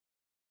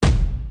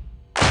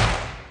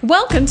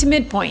Welcome to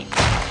Midpoint,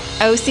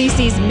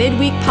 OCC's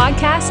midweek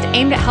podcast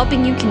aimed at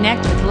helping you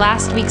connect with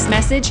last week's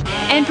message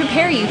and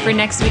prepare you for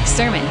next week's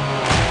sermon.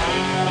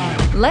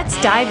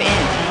 Let's dive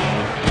in.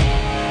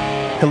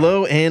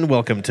 Hello and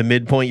welcome to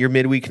Midpoint, your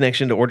midweek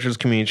connection to Orchards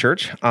Community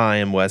Church. I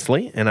am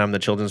Wesley, and I'm the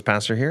children's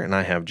pastor here, and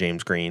I have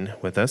James Green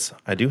with us.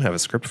 I do have a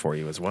script for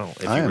you as well.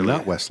 I am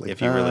not Wesley. If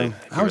you really,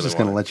 I was just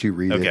going to let you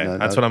read it. Okay,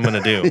 that's what I'm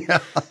going to do. Yeah.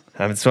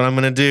 That's what I'm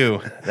going to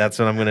do. That's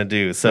what I'm going to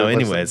do. So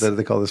anyways.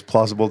 They call this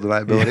plausible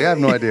deniability. I have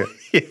no idea.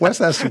 Yeah.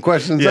 Wes asked some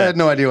questions. Yeah. I had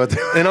no idea what they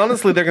were. And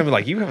honestly, they're going to be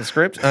like, you have a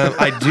script?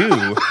 I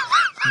do.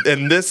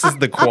 And this is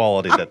the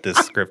quality that this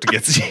script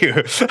gets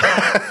you.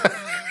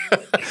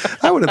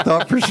 I would have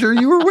thought for sure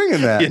you were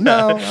winging that. Yeah.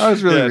 No, I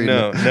was really reading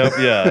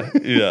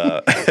it.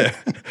 Yeah.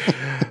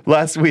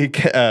 Last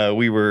week,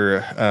 we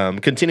were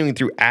continuing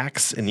through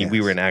Acts, and we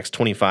were in Acts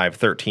 25,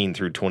 13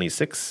 through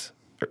 26.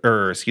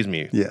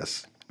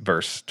 Yes.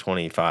 Verse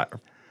 25.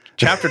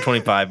 Chapter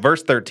 25,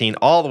 verse 13,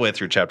 all the way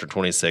through chapter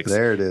 26.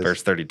 There it is.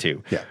 Verse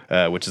 32.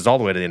 Yeah. Which is all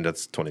the way to the end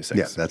of 26.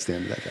 Yeah, that's the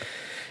end of that chapter.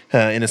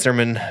 In a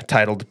sermon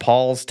titled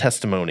Paul's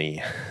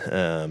Testimony.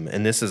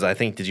 And this is, I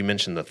think, did you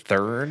mention the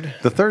third?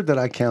 The third that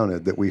I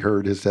counted that we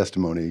heard his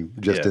testimony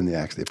just in the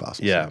Acts of the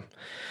Apostles. Yeah.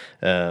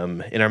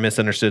 In our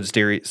Misunderstood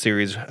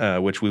series,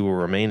 which we will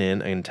remain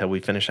in until we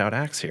finish out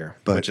Acts here,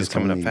 which is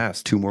coming up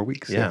fast. 2 more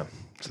weeks. Yeah.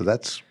 So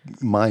that's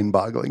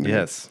mind-boggling.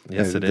 Yes, it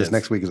is. This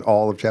next week is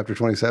all of chapter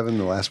 27.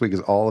 The last week is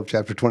all of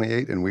chapter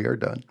 28, and we are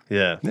done.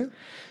 Yeah.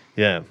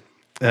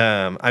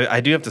 I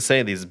do have to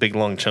say, these big,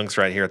 long chunks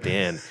right here at the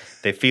end,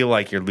 they feel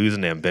like you're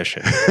losing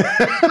ambition.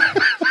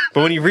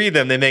 But when you read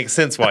them, they make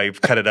sense why you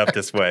cut it up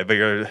this way. But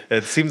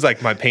it seems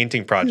like my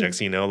painting projects,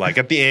 like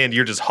at the end,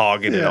 you're just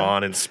hogging it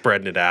on and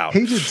spreading it out.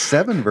 He did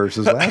 7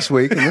 verses last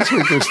week, and this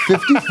week there's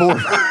 54.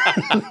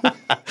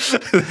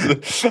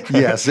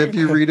 Yes, if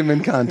you read them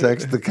in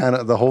context,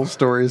 the whole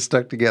story is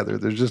stuck together.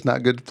 There's just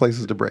not good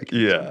places to break it.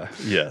 Yeah,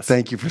 yes.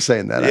 Thank you for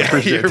saying that. I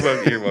appreciate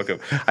it. You're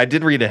welcome. I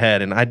did read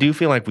ahead, and I do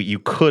feel like you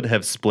could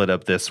have split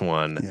up this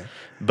one. Yeah.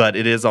 But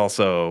it is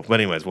also, but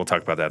anyways, we'll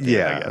talk about that at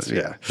the end, I guess.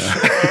 Yeah.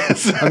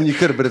 I mean, you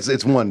could have, but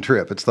it's one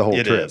trip. It's the whole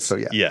trip. Is. So,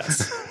 yeah.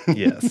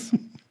 Yes.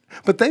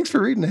 But thanks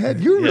for reading ahead.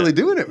 You were really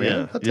doing it,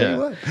 man. I'll tell you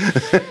what.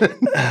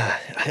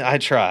 I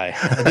try.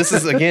 This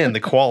is, again,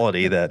 the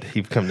quality that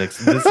you've come to.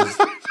 This is,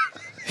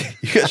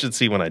 you guys should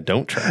see when I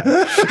don't try.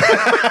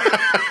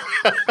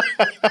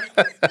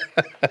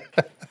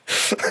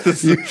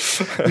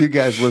 You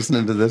guys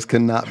listening to this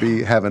cannot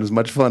be having as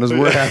much fun as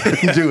we're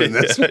having doing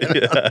this.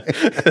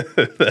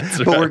 That's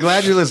right. But we're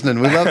glad you're listening.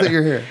 We love that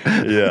you're here.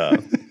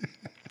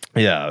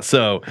 Yeah.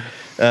 So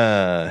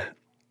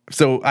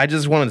I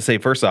just wanted to say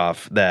first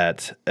off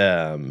that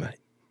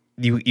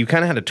you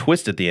kind of had a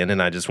twist at the end,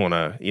 and I just want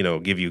to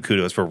give you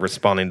kudos for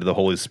responding to the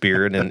Holy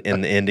Spirit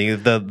and the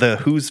ending. The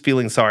who's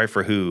feeling sorry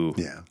for who.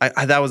 Yeah,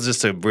 that was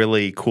just a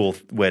really cool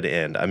way to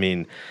end. I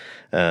mean,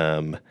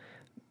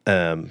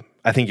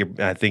 I think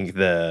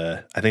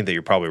that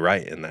you're probably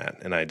right in that,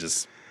 and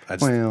it's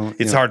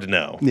hard to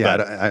know. Yeah,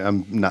 but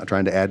I'm not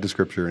trying to add to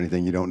scripture or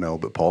anything you don't know,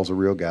 but Paul's a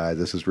real guy.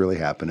 This is really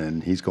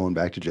happening. He's going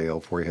back to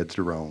jail before he heads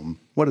to Rome.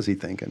 What is he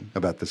thinking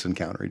about this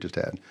encounter he just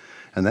had?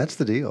 And that's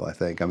the deal, I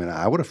think. I mean,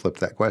 I would have flipped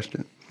that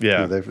question.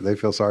 Yeah. They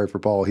feel sorry for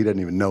Paul. He doesn't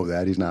even know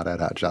that. He's not at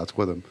hot shots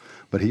with him.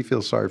 But he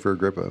feels sorry for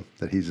Agrippa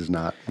that he does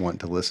not want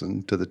to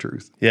listen to the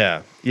truth.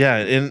 Yeah.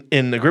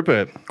 And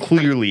Agrippa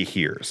clearly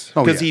hears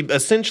because he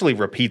essentially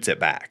repeats it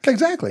back.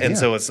 Exactly. And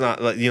so it's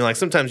not like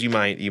sometimes you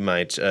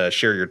might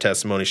share your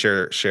testimony,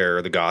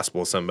 share the gospel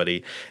with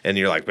somebody, and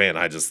you're like, man,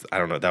 I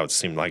don't know, that would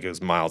seem like it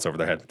was miles over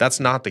their head. That's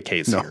not the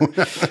case here.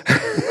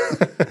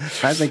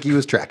 I think he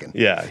was tracking.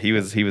 Yeah, he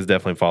was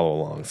definitely follow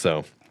along.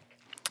 So.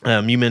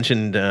 You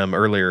mentioned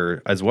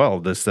earlier as well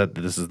that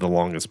this is the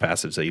longest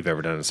passage that you've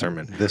ever done in a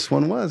sermon. This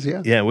one was,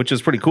 yeah. Yeah, which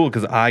is pretty cool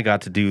because I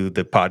got to do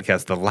the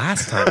podcast the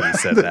last time you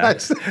said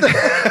that.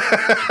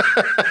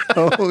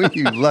 Oh,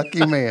 you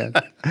lucky man.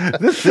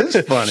 This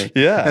is funny.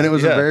 Yeah. And it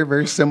was a very,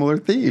 very similar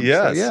theme.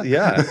 Yes, so,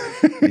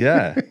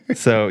 yeah.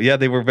 So,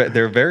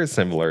 they're very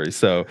similar.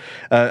 So,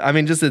 I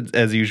mean, just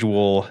as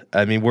usual,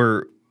 I mean,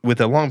 with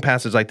a long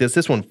passage like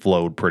this one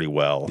flowed pretty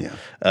well.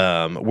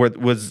 Yeah.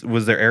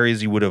 Was there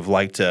areas you would have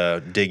liked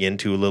to dig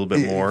into a little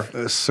bit more?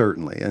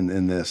 Certainly,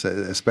 in this,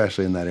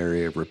 especially in that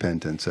area of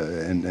repentance.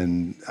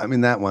 And I mean,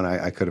 that one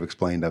I could have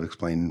explained. I've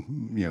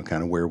explained,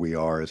 kind of where we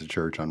are as a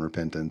church on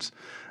repentance.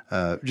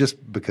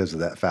 Just because of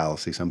that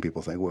fallacy, some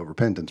people think, well,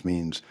 repentance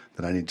means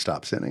that I need to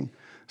stop sinning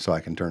so I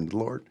can turn to the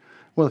Lord.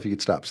 Well, if you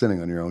could stop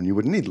sinning on your own, you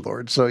wouldn't need the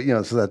Lord. So,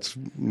 so that's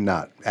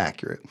not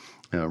accurate.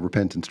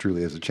 Repentance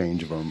truly is a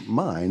change of our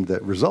mind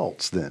that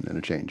results then in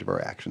a change of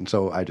our action.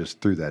 So I just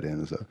threw that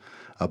in as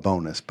a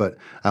bonus. But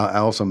I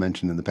also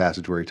mentioned in the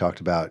passage where he talked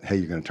about, hey,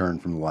 you're going to turn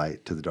from the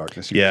light to the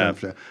darkness.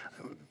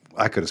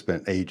 I could have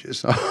spent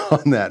ages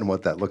on that and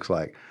what that looks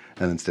like.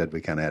 And instead,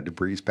 we kind of had to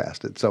breeze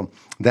past it. So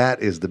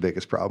that is the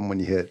biggest problem when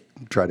you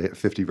try to hit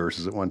 50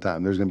 verses at one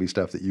time. There's going to be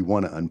stuff that you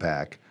want to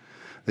unpack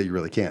that you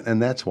really can't.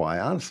 And that's why,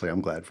 honestly,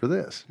 I'm glad for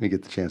this. You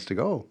get the chance to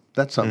go, oh,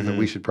 that's something that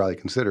we should probably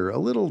consider a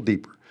little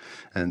deeper.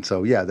 And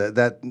so, yeah,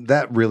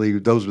 that really,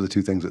 those were the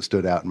two things that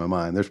stood out in my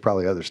mind. There's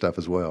probably other stuff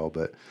as well,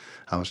 but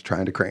I was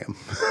trying to cram.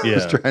 I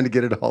was trying to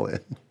get it all in.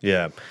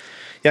 Yeah.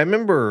 Yeah, I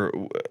remember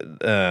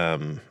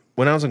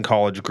when I was in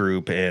college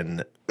group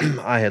and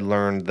I had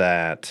learned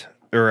that,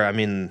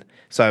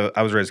 so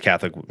I was raised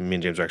Catholic. Me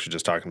and James were actually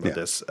just talking about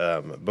this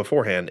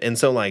beforehand. And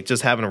so, like,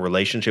 just having a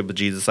relationship with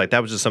Jesus, like,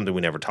 that was just something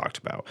we never talked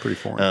about. Pretty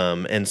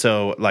foreign. And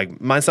so, like,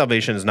 my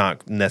salvation is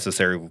not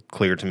necessarily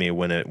clear to me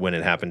when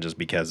it happened, just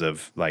because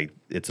of, like,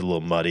 it's a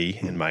little muddy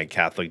in my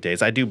Catholic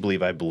days. I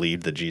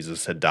believed that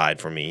Jesus had died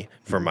for me,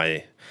 for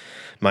my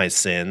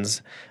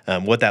sins.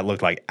 What that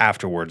looked like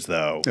afterwards,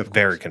 though,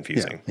 very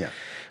confusing. Yeah.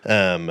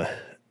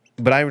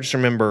 But I just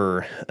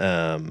remember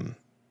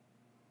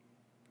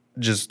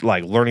just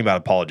like learning about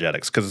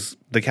apologetics, because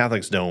the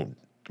Catholics don't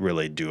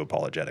really do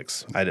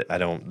apologetics. I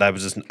don't.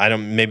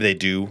 Maybe they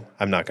do.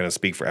 I'm not going to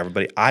speak for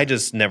everybody. I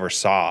just never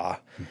saw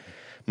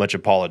much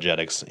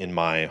apologetics in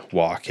my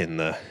walk in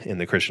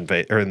the Christian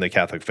faith, or in the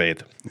Catholic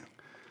faith.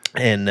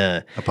 And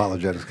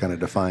apologetics kind of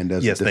defined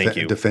as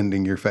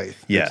defending your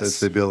faith. Yes, it's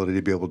the ability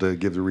to be able to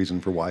give the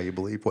reason for why you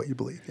believe what you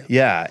believe.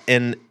 Yeah,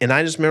 and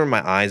I just remember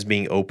my eyes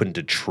being open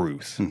to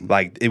truth.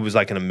 Like, it was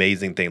like an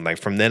amazing thing. Like,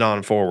 from then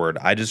on forward,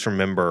 I just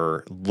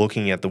remember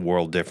looking at the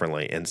world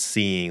differently and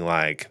seeing,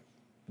 like,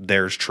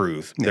 there's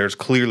truth. Yeah. There's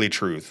clearly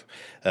truth.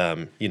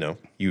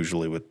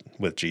 Usually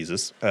with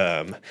Jesus.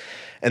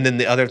 And then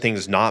the other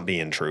things not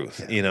being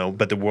truth,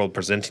 but the world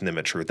presenting them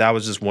as truth. That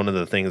was just one of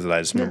the things that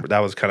I just remember. That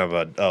was kind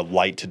of a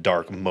light to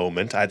dark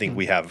moment. I think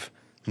we have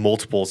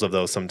multiples of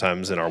those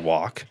sometimes in our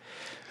walk.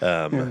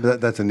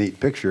 That's a neat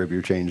picture of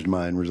your changed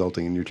mind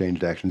resulting in your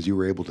changed actions. You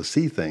were able to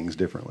see things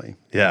differently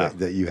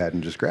that you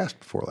hadn't just grasped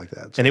before like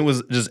that. So. And it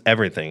was just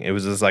everything. It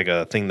was just like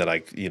a thing that I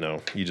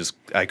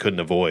couldn't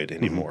avoid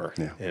anymore.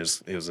 Yeah.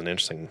 It was an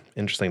interesting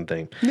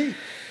thing. Neat.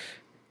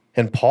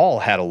 And Paul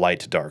had a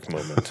light to dark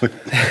moment.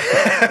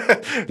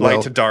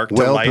 Light to dark to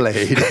well light. Well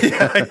played.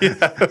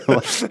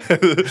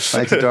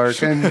 Light to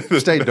dark and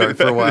stayed dark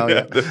for a while.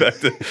 Yeah.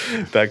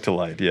 Back to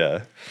light,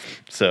 yeah.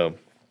 So,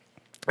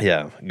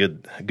 yeah,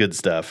 good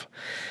stuff.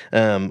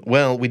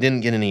 Well, we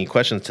didn't get any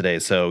questions today,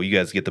 so you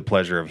guys get the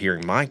pleasure of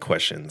hearing my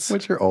questions.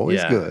 Which are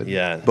always good.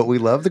 Yeah. But we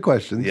love the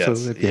questions, so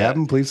if you have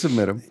them, please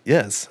submit them.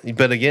 Yes.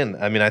 But again,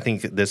 I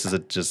think this is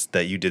just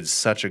that you did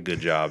such a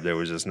good job. There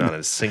was just not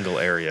a single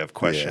area of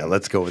question. Yeah,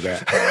 let's go with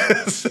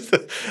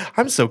that.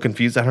 I'm so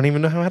confused. I don't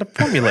even know how to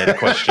formulate a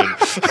question.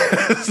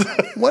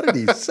 What did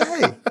he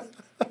say?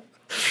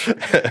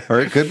 Or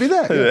it could be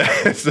that.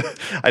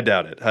 Yeah. I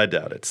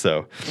doubt it.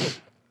 So...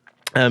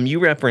 you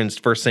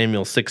referenced 1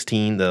 Samuel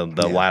 16, the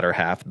latter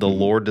half. The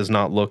Lord does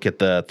not look at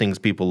the things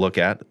people look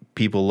at.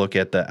 People look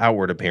at the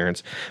outward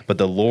appearance, but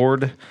the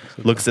Lord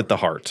looks at the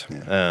heart.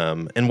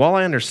 Yeah. And while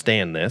I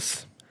understand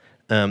this,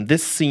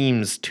 this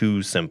seems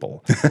too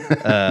simple.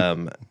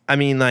 Even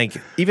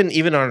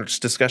our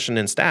discussion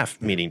in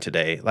staff meeting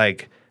today,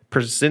 like,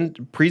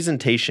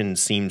 presentation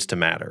seems to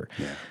matter.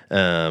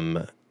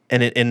 Yeah.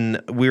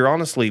 And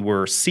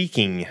we're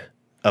seeking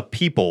a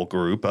people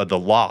group, the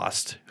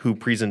lost, who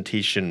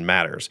presentation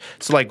matters.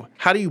 So, like,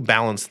 how do you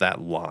balance that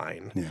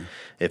line,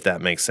 if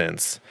that makes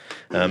sense?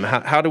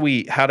 How do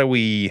we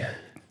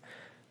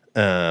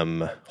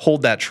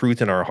hold that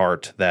truth in our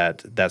heart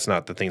that's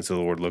not the things that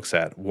the Lord looks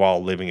at,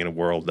 while living in a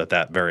world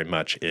that very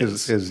much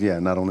is?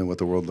 Not only what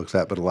the world looks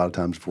at, but a lot of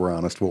times, if we're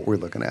honest, what we're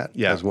looking at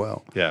as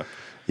well. Yeah.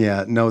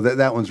 Yeah, no,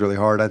 that one's really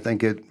hard. I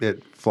think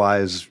it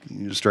flies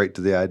straight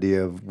to the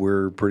idea of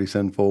we're pretty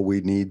sinful. We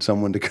need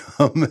someone to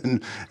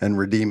come and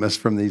redeem us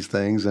from these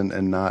things,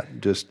 and not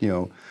just,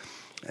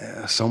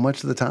 so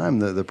much of the time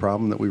the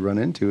problem that we run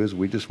into is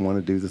we just want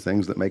to do the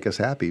things that make us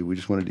happy. We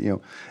just want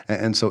to,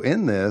 and so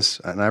in this,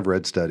 and I've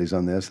read studies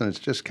on this, and it's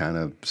just kind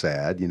of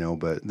sad,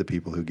 but the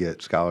people who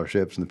get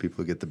scholarships and the people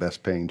who get the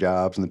best paying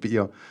jobs and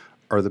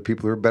are the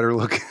people who are better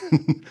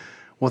looking.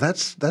 Well,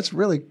 that's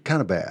really kind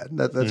of bad.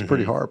 That's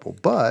pretty horrible.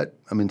 But,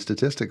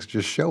 statistics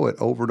just show it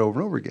over and over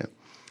and over again.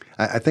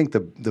 I think the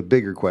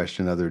bigger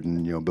question, other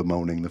than,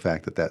 bemoaning the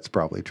fact that that's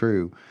probably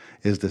true,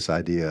 is this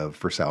idea of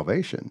for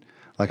salvation.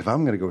 Like, if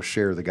I'm going to go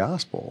share the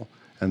gospel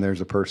and there's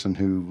a person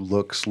who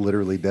looks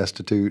literally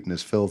destitute and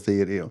is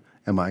filthy,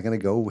 am I going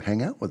to go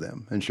hang out with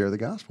them and share the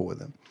gospel with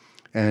them?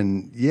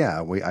 And,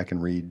 I can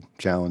read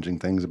challenging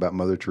things about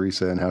Mother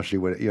Teresa and how she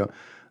would, and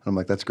I'm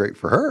like, that's great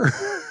for her.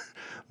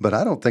 But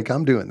I don't think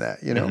I'm doing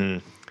that,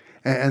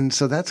 And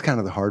so that's kind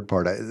of the hard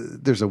part.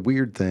 There's a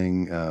weird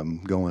thing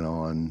going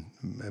on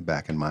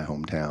back in my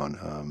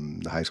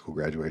hometown. The high school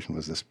graduation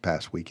was this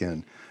past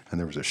weekend, and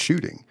there was a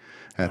shooting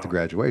at the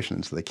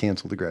graduation, so they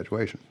canceled the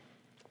graduation.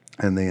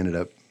 And they ended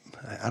up,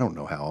 I don't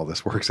know how all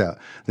this works out,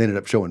 they ended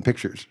up showing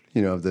pictures,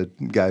 of the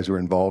guys who were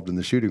involved in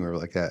the shooting or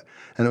like that.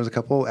 And there was a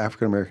couple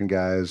African-American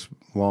guys,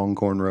 long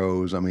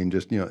cornrows.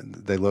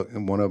 They look,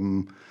 one of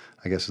them,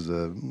 I guess, is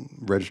a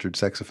registered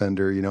sex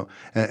offender,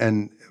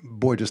 and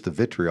boy, just the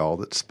vitriol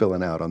that's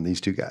spilling out on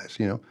these two guys,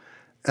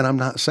 And I'm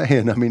not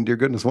saying, I mean, dear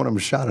goodness, one of them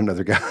shot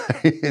another guy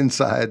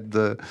inside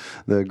the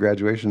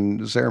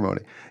graduation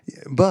ceremony.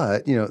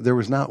 But, there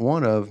was not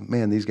one of,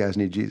 man, these guys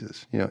need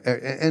Jesus.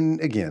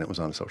 And again, it was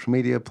on a social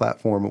media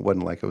platform. It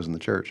wasn't like it was in the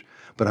church.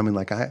 But I mean,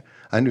 like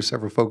I knew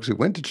several folks who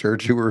went to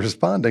church who were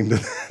responding to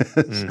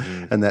this.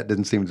 And that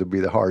didn't seem to be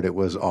the heart. It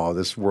was, oh,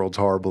 this world's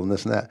horrible and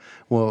this and that.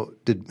 Well,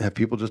 have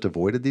people just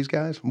avoided these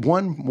guys?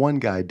 One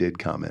guy did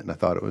comment, and I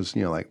thought it was,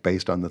 like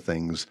based on the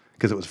things,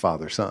 because it was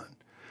father-son.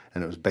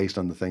 And it was based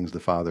on the things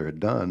the father had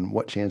done.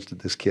 What chance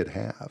did this kid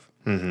have?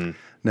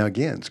 Now,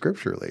 again,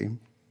 scripturally,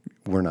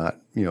 we're not,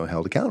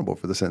 held accountable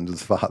for the sins of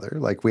the father.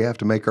 Like, we have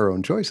to make our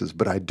own choices.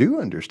 But I do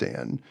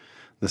understand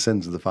the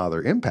sins of the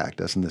father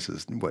impact us. And this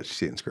is what you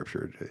see in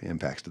Scripture. It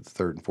impacts the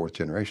third and fourth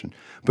generation.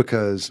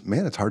 Because,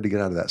 man, it's hard to get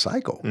out of that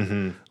cycle.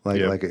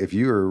 Like if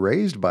you were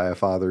raised by a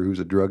father who's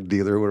a drug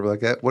dealer or whatever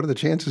like that, what are the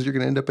chances you're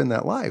going to end up in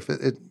that life?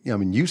 I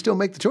mean, you still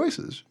make the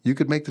choices. You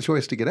could make the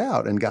choice to get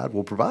out, and God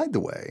will provide the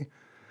way.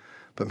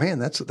 But man,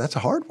 that's a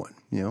hard one,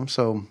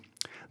 So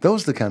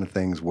those are the kind of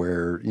things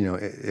where,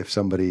 if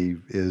somebody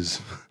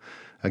is,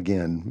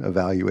 again,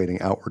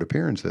 evaluating outward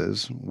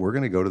appearances, we're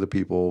going to go to the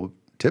people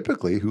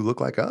typically who look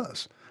like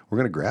us. We're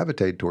going to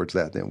gravitate towards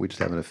that. Then we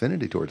just have an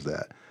affinity towards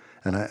that.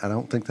 And I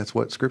don't think that's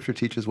what Scripture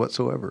teaches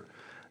whatsoever.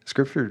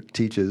 Scripture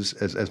teaches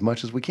as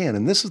much as we can.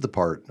 And this is the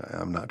part,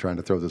 I'm not trying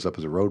to throw this up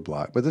as a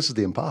roadblock, but this is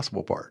the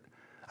impossible part.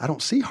 I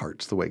don't see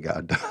hearts the way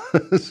God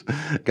does.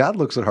 God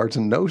looks at hearts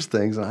and knows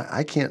things, and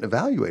I can't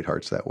evaluate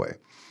hearts that way.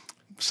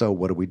 So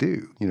what do we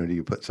do? Do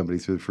you put somebody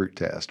through the fruit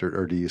test,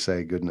 or do you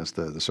say, goodness,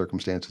 the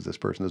circumstances this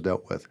person has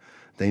dealt with,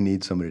 they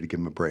need somebody to give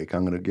them a break.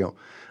 I'm going to,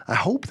 I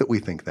hope that we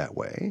think that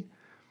way,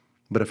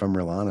 but if I'm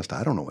real honest,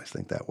 I don't always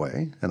think that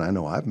way, and I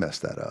know I've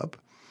messed that up.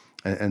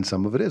 And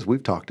some of it is,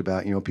 we've talked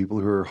about,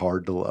 people who are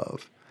hard to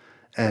love.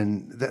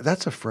 And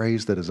that's a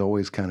phrase that has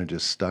always kind of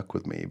just stuck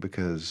with me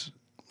because,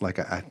 like,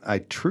 I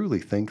truly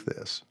think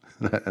this,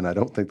 and I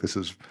don't think this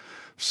is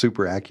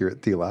super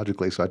accurate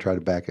theologically, so I try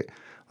to back it.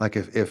 Like,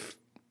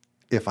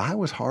 if I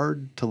was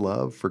hard to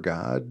love for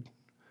God,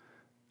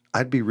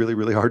 I'd be really,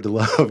 really hard to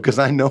love because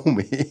I know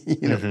me,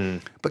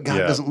 But God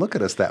doesn't look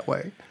at us that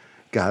way.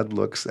 God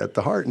looks at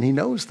the heart, and He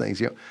knows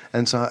things,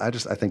 And so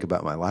I think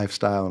about my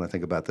lifestyle, and I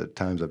think about the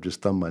times I've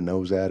just thumbed my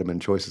nose at Him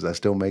and choices I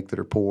still make that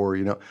are poor,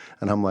 And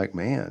I'm like,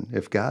 man,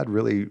 if God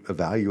really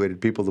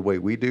evaluated people the way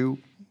we do,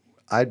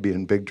 I'd be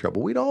in big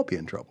trouble. We'd all be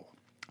in trouble.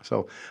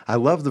 So I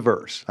love the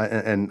verse,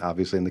 and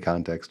obviously in the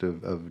context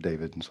of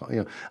David and so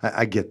on.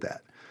 I get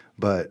that.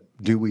 But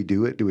do we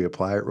do it? Do we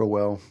apply it real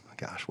well?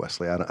 Gosh,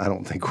 Wesley, I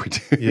don't think we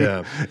do.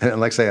 Yeah. And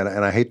like I say, and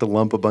I hate to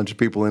lump a bunch of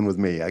people in with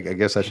me. I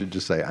guess I should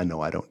just say I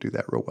know I don't do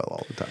that real well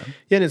all the time.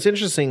 Yeah, and it's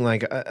interesting.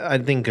 Like I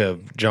think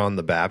of John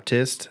the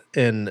Baptist,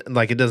 and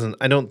like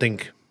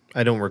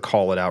I don't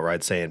recall it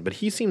outright saying, but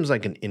he seems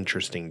like an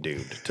interesting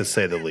dude, to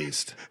say the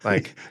least.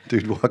 Like,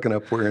 dude walking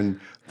up wearing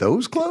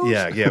those clothes?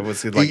 Yeah.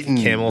 Was it like eating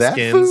camel that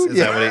skins? food? Is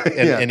that what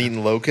and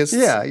eating locusts?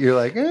 Yeah, you're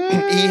like,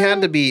 he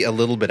had to be a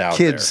little bit out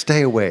there. Kids,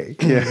 stay away.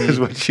 Is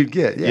what you'd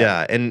get.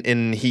 Yeah,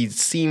 and he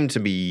seemed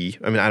to be,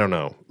 I mean, I don't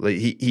know. Like,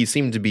 he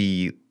seemed to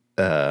be,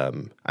 I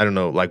don't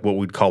know, like what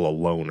we'd call a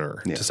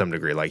loner to some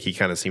degree. Like, he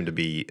kind of seemed to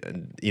be,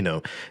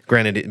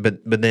 granted,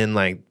 but then,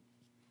 like,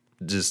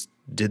 just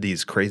did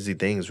these crazy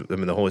things. I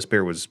mean, the Holy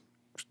Spirit was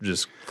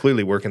just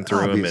clearly working through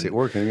him. Obviously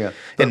working, yeah.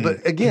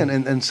 But again,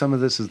 and some of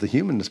this is the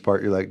humanness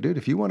part. You're like, dude,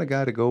 if you want a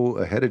guy to go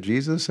ahead of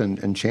Jesus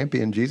and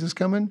champion Jesus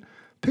coming,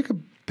 pick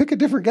a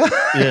different guy.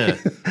 Yeah.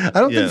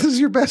 I don't think this is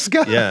your best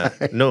guy.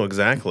 Yeah. No,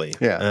 exactly.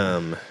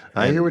 Yeah.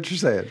 I hear what you're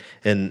saying.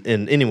 And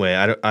anyway,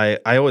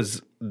 I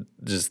always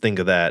just think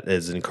of that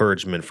as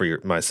encouragement for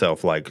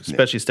myself, like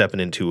especially stepping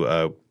into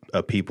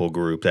a people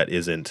group that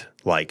isn't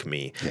like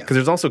me. Because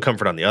there's also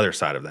comfort on the other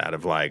side of that,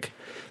 of like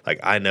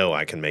I know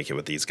I can make it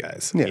with these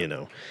guys,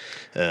 Well,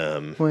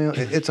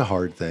 it's a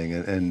hard thing.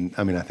 And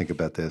I mean, I think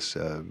about this.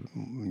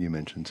 You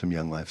mentioned some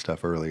Young Life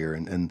stuff earlier,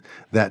 and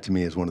that to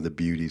me is one of the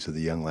beauties of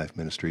the Young Life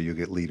ministry. You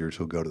get leaders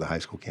who'll go to the high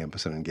school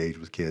campus and engage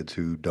with kids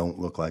who don't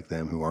look like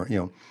them, who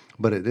aren't,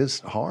 but it is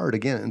hard,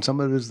 again, and some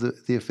of it is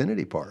the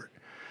affinity part.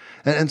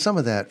 And some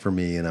of that for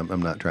me, and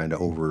I'm not trying to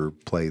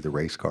overplay the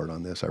race card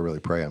on this. I really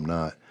pray I'm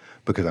not,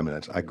 because I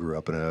mean, I grew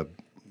up in a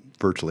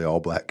virtually all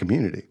black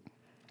community.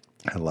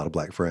 I had a lot of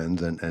black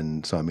friends,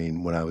 and so I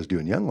mean, when I was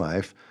doing Young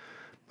Life,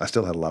 I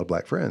still had a lot of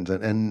black friends,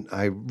 and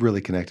I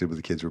really connected with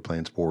the kids who were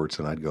playing sports,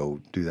 and I'd go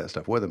do that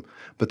stuff with them.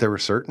 But there were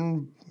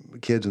certain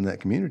kids in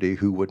that community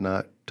who would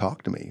not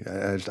talk to me.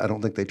 I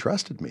don't think they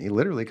trusted me,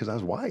 literally, because I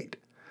was white.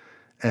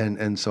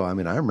 And so, I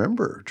mean, I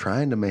remember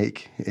trying to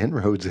make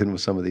inroads in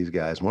with some of these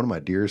guys. One of my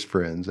dearest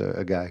friends,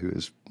 a guy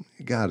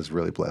God has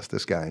really blessed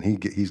this guy, and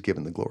he's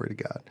given the glory to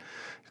God.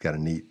 He's got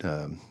a neat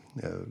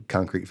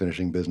concrete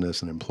finishing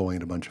business and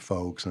employing a bunch of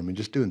folks. I mean,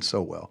 just doing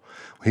so well.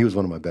 He was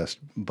one of my best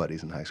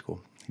buddies in high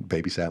school. He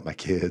babysat my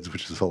kids,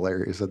 which is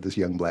hilarious. That this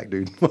young black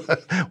dude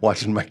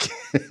watching my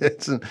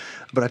kids.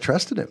 But I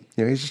trusted him.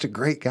 He's just a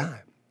great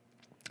guy.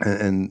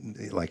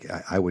 And like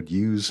I would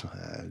use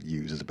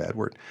is a bad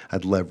word.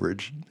 I'd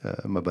leverage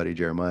my buddy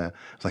Jeremiah.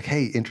 I was like,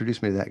 hey,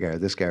 introduce me to that guy or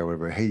this guy or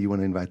whatever. Hey, you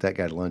want to invite that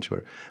guy to lunch or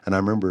whatever. And I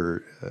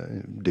remember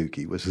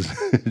Dookie was his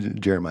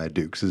Jeremiah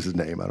Dukes is his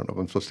name. I don't know if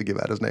I'm supposed to give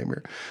out his name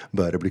here,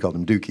 but everybody called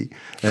him Dookie.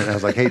 And I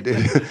was like, hey,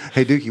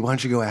 hey Dookie, why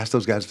don't you go ask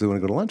those guys if they want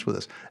to go to lunch with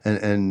us?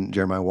 And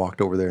Jeremiah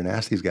walked over there and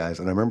asked these guys.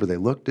 And I remember they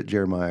looked at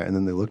Jeremiah and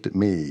then they looked at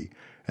me.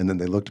 And then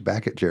they looked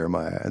back at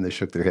Jeremiah and they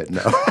shook their head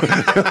no.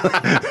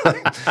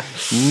 Like,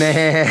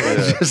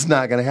 it's just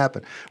not going to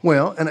happen.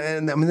 Well,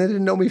 and I mean, they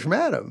didn't know me from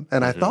Adam.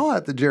 And I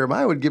thought that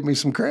Jeremiah would give me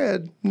some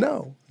cred.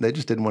 No, they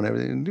just didn't want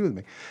anything to do with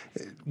me.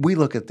 We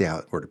look at the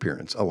outward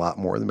appearance a lot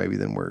more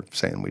than we're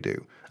saying we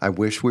do. I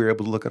wish we were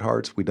able to look at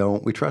hearts. We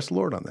don't. We trust the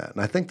Lord on that.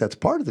 And I think that's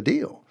part of the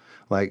deal.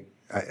 Like,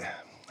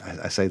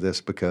 I say this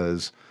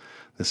because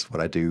this is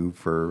what I do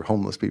for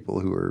homeless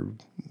people who are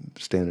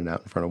standing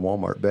out in front of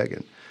Walmart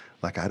begging.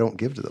 Like, I don't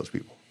give to those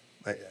people.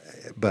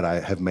 But I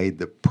have made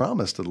the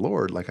promise to the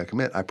Lord, like I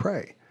commit, I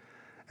pray.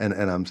 And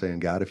I'm saying,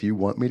 God, if you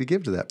want me to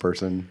give to that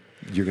person,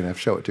 you're going to have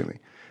to show it to me.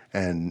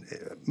 And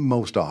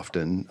most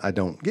often, I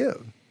don't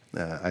give.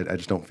 I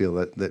just don't feel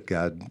that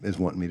God is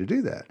wanting me to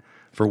do that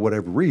for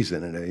whatever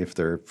reason. And if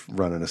they're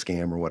running a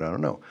scam or what, I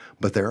don't know.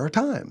 But there are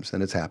times,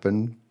 and it's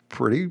happened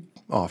pretty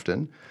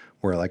often,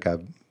 where like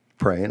I've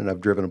praying and I've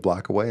driven a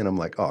block away and I'm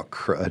like, oh,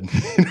 crud.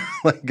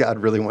 Like God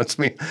really wants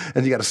me.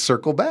 And you got to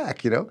circle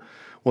back,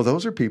 Well,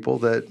 those are people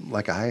that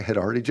like I had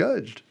already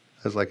judged.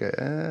 I was like,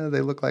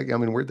 they look like, I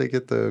mean, where'd they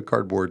get the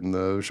cardboard and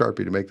the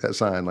Sharpie to make that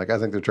sign? Like, I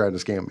think they're trying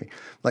to scam me.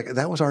 Like,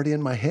 that was already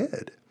in my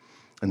head.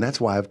 And that's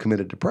why I've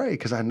committed to pray,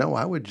 because I know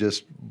I would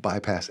just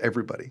bypass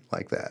everybody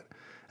like that.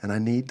 And I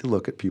need to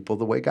look at people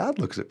the way God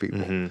looks at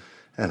people.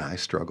 And I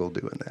struggle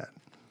doing that.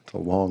 It's a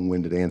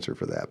long-winded answer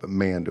for that, but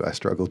man, do I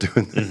struggle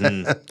doing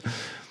that.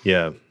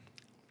 Yeah.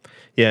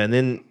 Yeah, and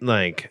then,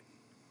 like,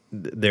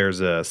 there's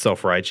a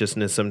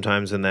self-righteousness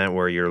sometimes in that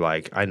where you're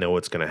like, I know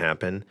what's going to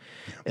happen.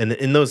 And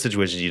in those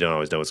situations, you don't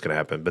always know what's going to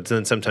happen. But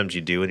then sometimes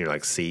you do, and you're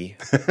like, see?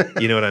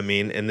 You know what I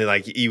mean? And then,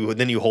 like,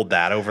 you hold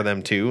that over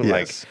them, too.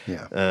 Yes. Like,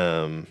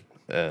 yeah.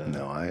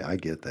 No, I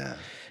get that.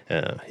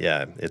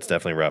 Yeah, it's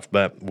definitely rough.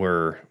 But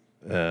we're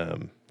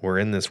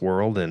in this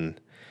world,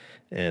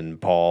 and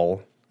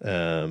Paul,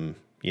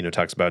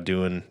 talks about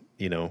doing,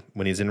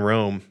 when he's in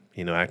Rome,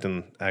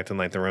 acting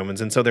like the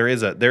Romans. And so there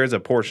is a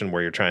portion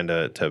where you're trying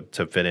to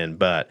fit in,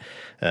 but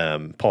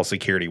Paul's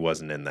security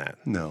wasn't in that.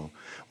 No.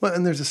 Well,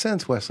 and there's a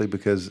sense, Wesley,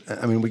 because,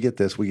 I mean, we get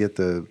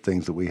the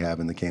things that we have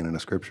in the canon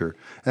of Scripture,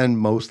 and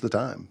most of the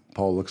time,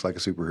 Paul looks like a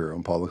superhero,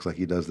 and Paul looks like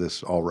he does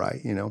this all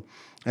right,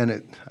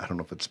 And I don't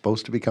know if it's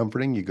supposed to be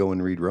comforting. You go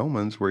and read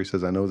Romans where he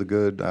says, I know the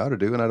good I ought to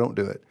do, and I don't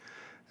do it.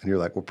 And you're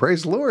like, well,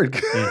 praise the Lord,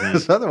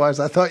 because otherwise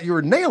I thought you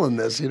were nailing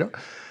this,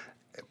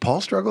 Paul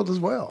struggled as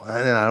well.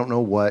 And I don't know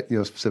what,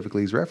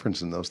 specifically he's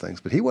referencing those things,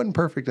 but he wasn't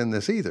perfect in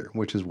this either,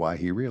 which is why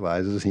he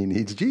realizes he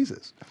needs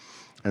Jesus.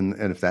 And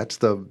if that's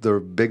the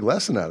big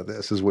lesson out of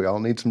this is we all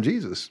need some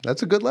Jesus.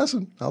 That's a good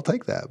lesson. I'll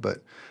take that.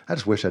 But I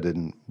just wish I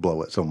didn't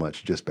blow it so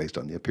much just based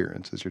on the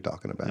appearances you're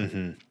talking about.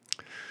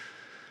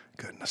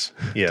 Goodness.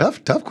 Yeah.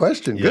 Tough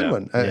question. Good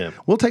one.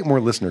 We'll take more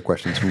listener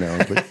questions from now on.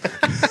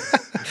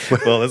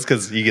 Well, that's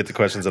because you get the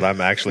questions that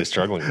I'm actually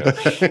struggling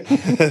with.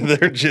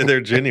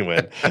 They're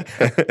genuine.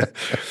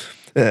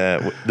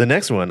 The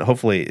next one,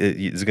 hopefully,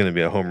 is going to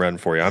be a home run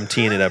for you. I'm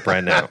teeing it up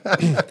right now.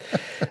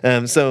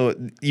 So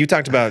you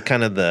talked about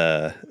kind of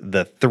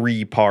the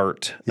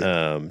three-part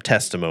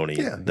testimony.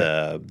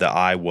 The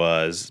I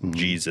was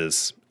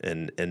Jesus,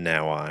 and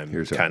now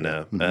I'm kind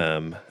of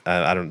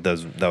I don't.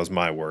 That was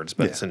my words,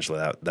 but essentially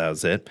that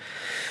was it.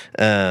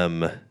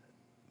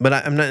 But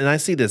I'm not, and I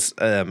see this.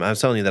 I was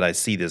telling you that I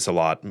see this a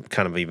lot,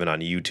 kind of even on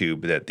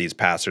YouTube. That these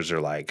pastors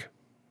are like,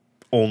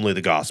 only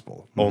the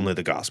gospel, only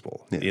the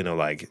gospel. Yeah.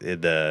 Like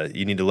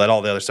you need to let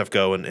all the other stuff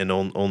go and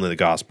only the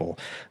gospel.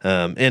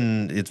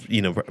 And it's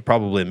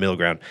probably a middle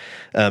ground.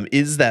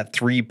 Is that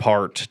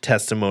 3-part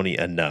testimony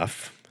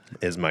enough?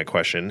 Is my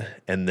question.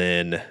 And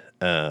then,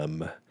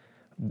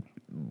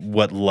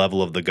 what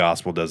level of the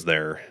gospel does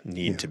there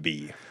need to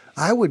be?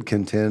 I would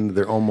contend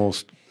there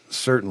almost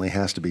certainly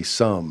has to be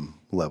some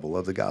level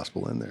of the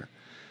gospel in there.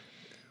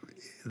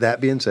 That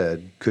being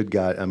said, could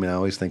God, I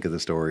always think of the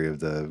story of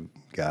the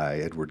guy,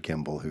 Edward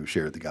Kimball, who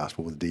shared the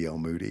gospel with D.L.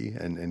 Moody,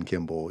 and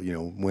Kimball,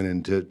 went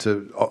in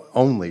to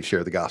only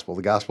share the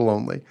gospel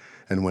only,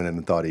 and went in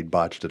and thought he'd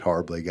botched it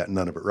horribly, got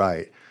none of it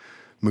right.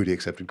 Moody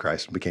accepted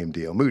Christ and became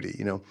D.L. Moody,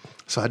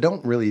 So I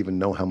don't really even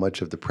know how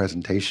much of the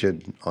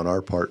presentation on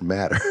our part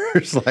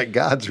matters. Like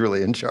God's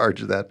really in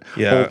charge of that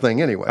whole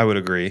thing anyway. I would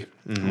agree.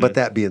 Mm-hmm. But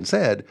that being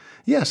said,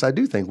 yes, I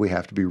do think we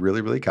have to be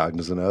really, really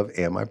cognizant of,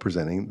 am I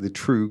presenting the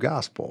true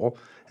gospel,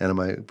 and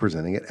am I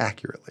presenting it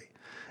accurately?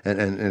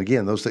 And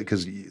again, those things,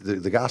 because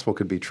the gospel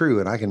could be true,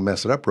 and I can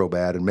mess it up real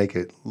bad and make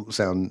it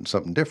sound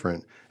something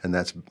different, and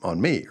that's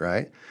on me,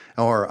 right?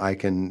 Or I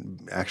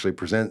can actually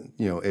present,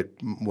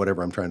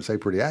 whatever I'm trying to say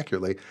pretty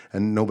accurately,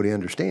 and nobody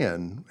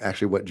understand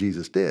actually what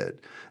Jesus did,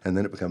 and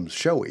then it becomes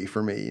showy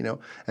for me,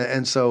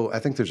 And so I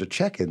think there's a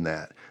check in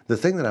that the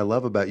thing that I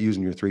love about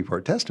using your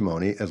 3-part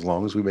testimony, as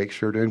long as we make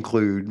sure to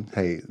include,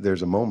 hey,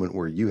 there's a moment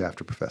where you have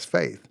to profess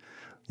faith.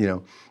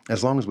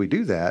 As long as we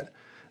do that,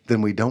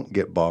 then we don't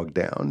get bogged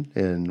down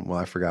in, well,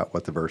 I forgot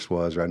what the verse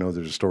was, or I know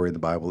there's a story in the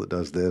Bible that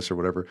does this or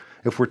whatever.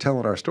 If we're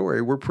telling our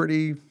story, we're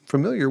pretty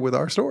familiar with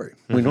our story.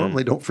 We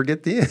normally don't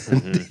forget the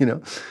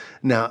end,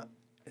 Now,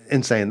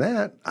 in saying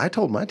that, I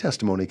told my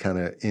testimony kind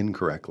of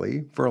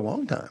incorrectly for a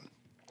long time.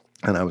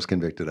 And I was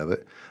convicted of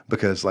it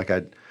because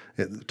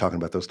talking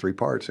about those 3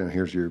 parts,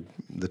 here's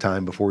the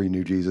time before you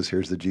knew Jesus,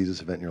 here's the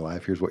Jesus event in your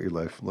life, here's what your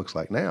life looks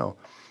like now.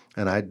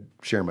 And I'd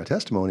share my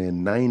testimony,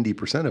 and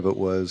 90% of it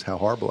was how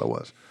horrible I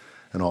was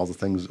and all the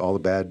things, all the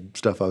bad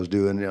stuff I was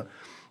doing.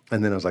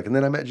 And then I was like, and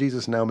then I met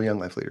Jesus, and now I'm a young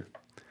life leader.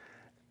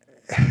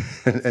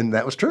 and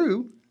that was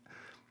true.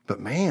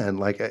 But man,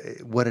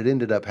 what it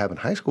ended up having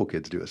high school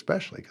kids do,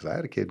 especially, because I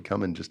had a kid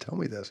come and just tell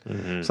me this.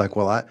 It's like,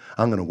 well,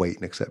 I'm going to wait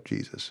and accept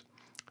Jesus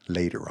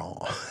later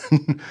on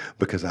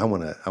because I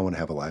want to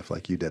have a life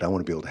like you did. I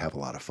want to be able to have a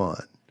lot of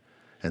fun.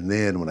 And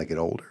then when I get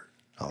older,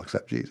 I'll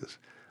accept Jesus.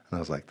 And I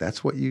was like,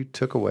 that's what you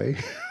took away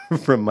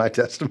from my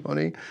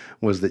testimony,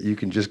 was that you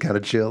can just kind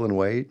of chill and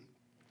wait.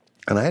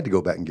 And I had to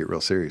go back and get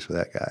real serious with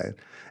that guy.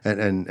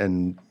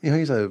 And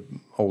he's a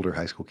older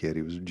high school kid.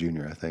 He was a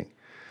junior, I think.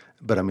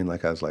 But I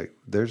was like,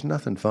 there's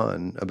nothing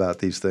fun about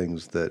these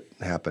things that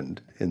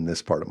happened in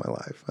this part of my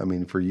life.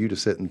 For you to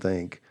sit and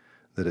think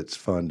that it's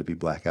fun to be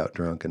blackout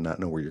drunk and not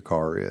know where your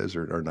car is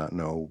or not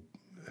know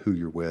who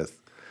you're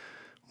with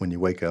when you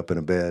wake up in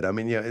a bed.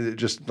 It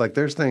just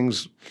there's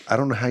things, I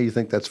don't know how you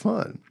think that's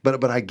fun,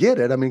 but I get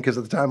it. Because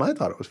at the time I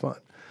thought it was fun.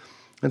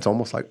 It's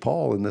almost like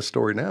Paul in this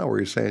story now where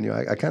he's saying,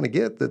 I kind of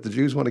get that the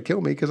Jews want to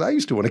kill me because I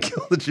used to want to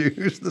kill the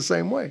Jews the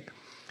same way.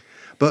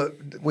 But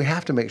we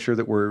have to make sure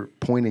that we're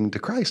pointing to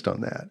Christ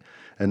on that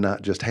and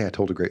not just, hey, I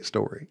told a great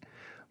story.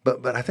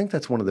 But I think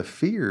that's one of the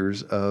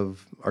fears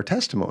of our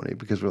testimony,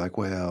 because we're like,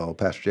 well,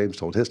 Pastor James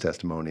told his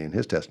testimony and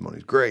his testimony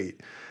is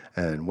great.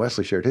 And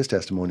Wesley shared his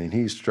testimony and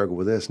he struggled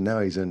with this. And now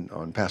he's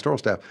on pastoral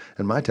staff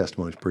and my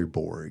testimony is pretty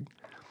boring.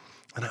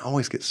 And I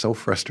always get so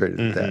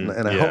frustrated at that.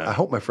 And I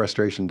hope my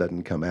frustration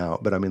doesn't come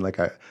out. But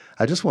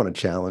I just want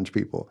to challenge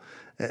people.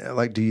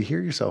 Do you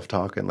hear yourself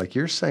talking?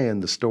 You're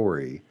saying the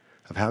story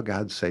of how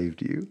God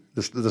saved you,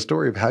 the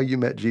story of how you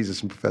met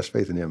Jesus and professed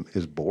faith in him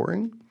is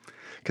boring?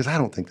 Because I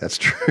don't think that's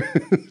true.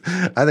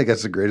 I think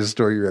that's the greatest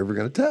story you're ever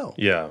going to tell.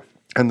 Yeah.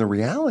 And the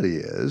reality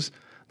is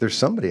there's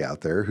somebody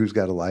out there who's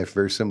got a life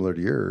very similar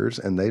to yours,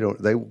 and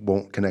they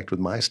won't connect with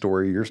my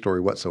story, your story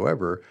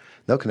whatsoever.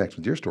 They'll connect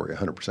with your story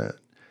 100%.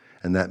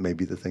 And that may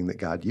be the thing that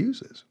God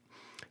uses.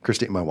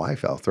 Christine, my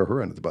wife, I'll throw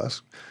her under the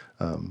bus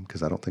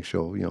because I don't think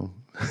she'll,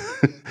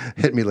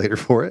 hit me later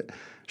for it.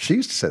 She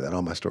used to say that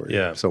on my story.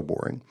 Yeah. So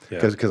boring.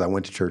 Because I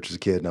went to church as a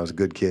kid and I was a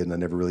good kid and I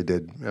never really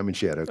did.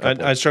 She had a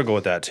couple. I struggle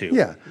with that too.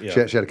 Yeah.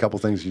 She had a couple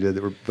things she did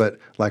that were, but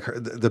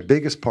the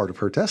biggest part of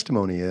her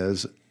testimony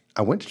is,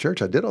 I went to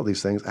church, I did all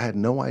these things. I had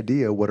no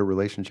idea what a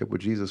relationship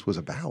with Jesus was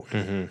about.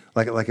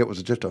 Like it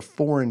was just a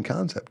foreign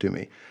concept to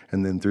me.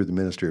 And then through the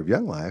ministry of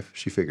Young Life,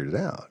 she figured it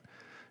out.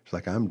 She's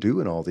like, I'm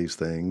doing all these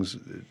things,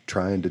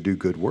 trying to do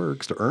good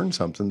works to earn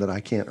something that I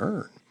can't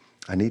earn.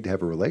 I need to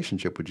have a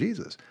relationship with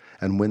Jesus.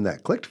 And when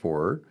that clicked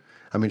for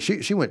her,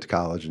 she went to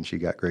college and she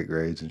got great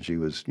grades and she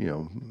was,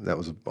 that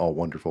was all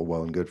wonderful,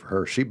 well and good for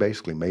her. She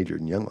basically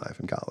majored in Young Life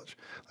in college.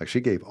 She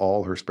gave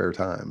all her spare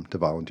time to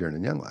volunteering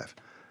in Young Life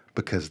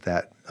because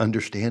that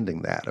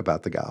understanding that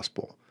about the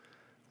gospel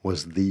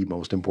was the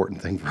most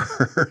important thing for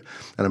her.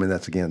 And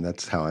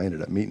that's how I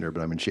ended up meeting her.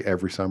 But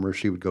every summer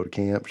she would go to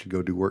camp, she'd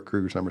go do work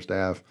crew or summer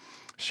staff.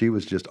 She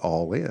was just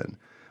all in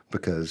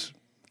because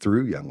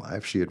through Young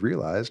Life, she had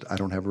realized I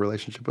don't have a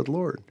relationship with the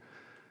Lord.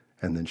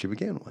 And then she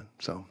began one.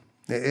 So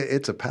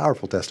it's a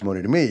powerful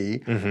testimony to me.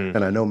 Mm-hmm.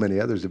 And I know many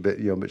others a bit,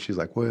 but she's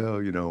like, well,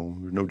 there's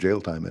no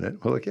jail time in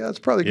it. We're like, yeah, it's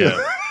probably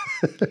good.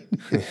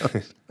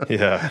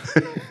 Yeah.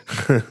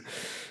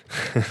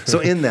 So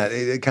in that,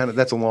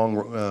 that's a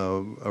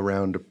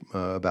long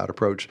about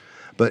approach.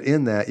 But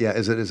in that,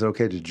 is it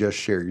okay to just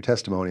share your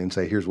testimony and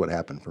say, here's what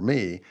happened for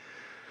me?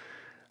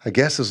 I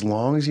guess as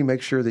long as you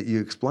make sure that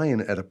you explain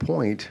at a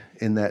point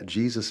in that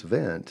Jesus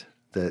event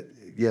that,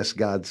 yes,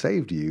 God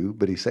saved you,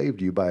 but he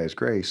saved you by his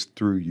grace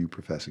through you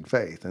professing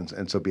faith.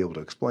 And so be able to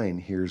explain,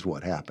 here's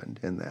what happened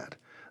in that.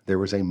 There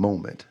was a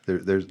moment.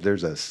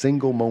 There's a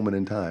single moment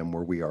in time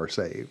where we are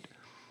saved.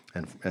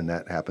 And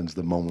that happens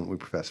the moment we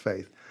profess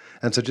faith.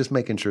 And so just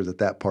making sure that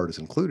that part is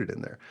included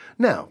in there.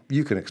 Now,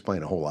 you can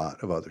explain a whole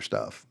lot of other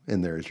stuff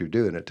in there as you're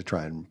doing it to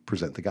try and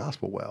present the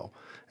gospel well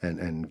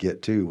and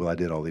get to, well, I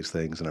did all these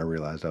things and I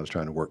realized I was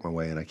trying to work my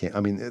way and I can't.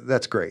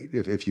 That's great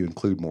if you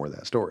include more of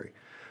that story.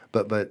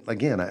 But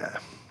again,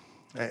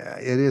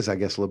 it is, I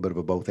guess, a little bit of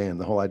a both and.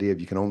 The whole idea of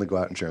you can only go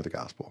out and share the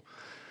gospel.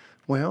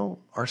 Well,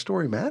 our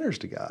story matters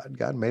to God.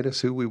 God made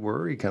us who we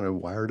were. He kind of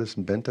wired us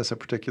and bent us a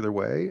particular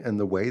way, and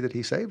the way that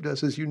he saved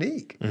us is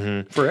unique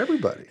for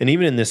everybody. And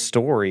even in this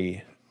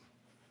story,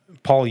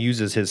 Paul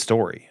uses his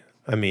story.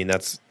 I mean,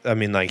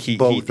 like he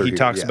Both are here,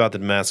 talks yeah. about the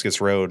Damascus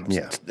Road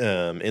Yeah.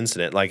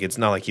 incident. Like, it's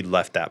not like he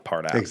left that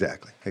part out.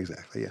 Exactly,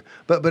 yeah.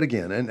 But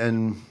again,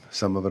 and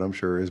some of it I'm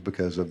sure is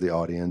because of the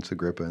audience,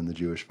 Agrippa and the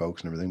Jewish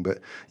folks and everything. But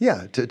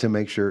yeah, to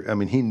make sure, I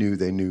mean, he knew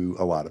they knew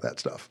a lot of that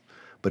stuff,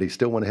 but he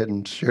still went ahead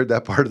and shared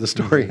that part of the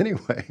story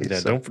anyway. Yeah,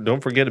 so.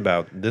 don't forget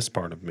about this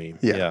part of me.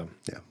 Yeah.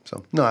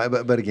 So no,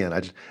 but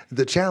again,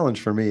 the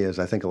challenge for me is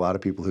I think a lot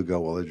of people who go,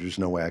 well, there's just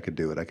no way I could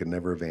do it. I could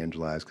never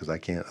evangelize because I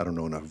don't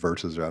know enough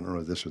verses, or I don't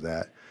know this or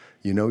that.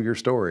 You know your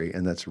story,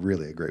 and that's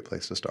really a great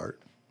place to start.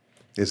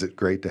 Is it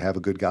great to have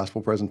a good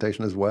gospel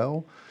presentation as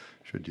well?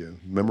 Should you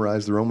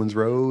memorize the Romans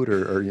Road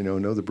or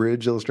know the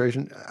bridge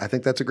illustration? I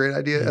think that's a great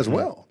idea as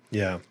well.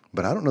 Yeah.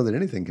 But I don't know that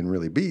anything can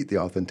really beat the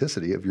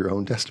authenticity of your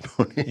own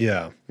testimony.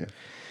 Yeah.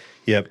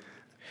 Yep.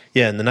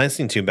 Yeah, and the nice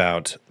thing too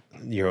about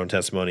your own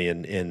testimony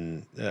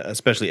and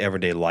especially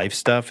everyday life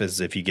stuff is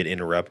if you get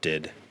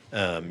interrupted,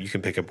 you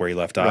can pick up where you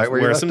left off. Right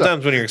where you left sometimes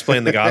off. when you're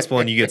explaining the gospel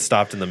and you get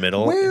stopped in the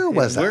middle. Where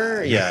was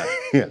I? Yeah.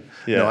 Yeah.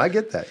 Yeah. No, I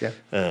get that.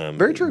 Yeah.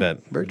 Very true.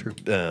 Very true.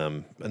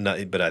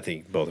 But I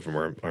think both of them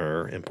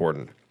are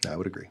important. I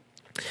would agree.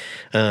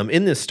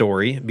 In this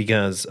story,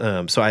 because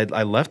so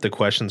I left the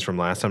questions from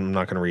last time. I'm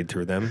not going to read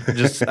through them.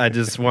 I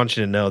just want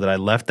you to know that I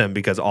left them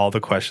because all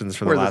the questions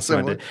from the last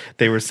time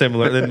they were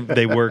similar. And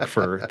they work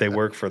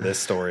for this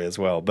story as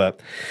well. But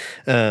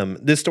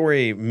this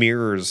story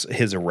mirrors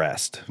his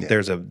arrest. Yeah.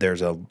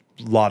 There's a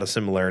lot of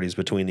similarities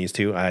between these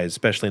two. I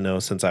especially know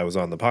since I was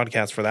on the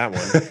podcast for that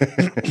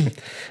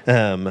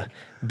one.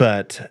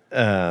 But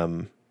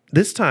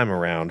this time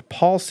around,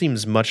 Paul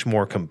seems much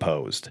more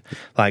composed.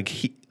 Like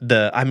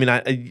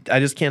I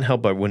just can't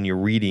help but when you're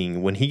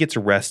reading, when he gets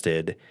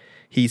arrested,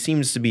 he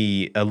seems to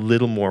be a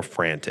little more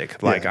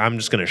frantic. Like, I'm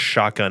just going to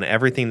shotgun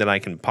everything that I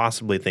can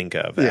possibly think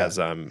of as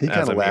I'm. He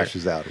kind of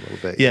lashes out a little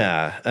bit.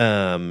 Yeah.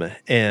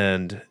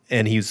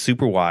 And he's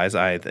super wise.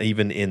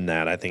 Even in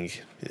that, I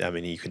think. I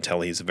mean, you can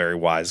tell he's a very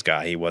wise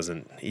guy. He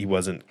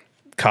wasn't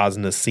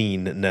causing a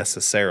scene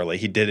necessarily.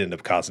 He did end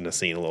up causing a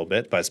scene a little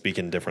bit by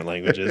speaking different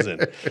languages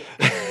and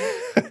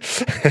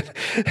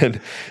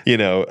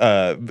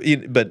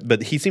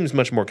but he seems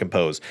much more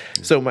composed.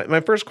 So my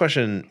first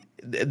question,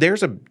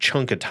 there's a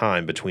chunk of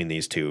time between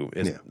these two.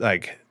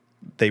 Like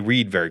they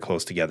read very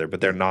close together, but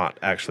they're not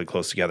actually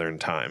close together in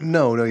time.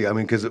 No, yeah. I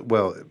mean, because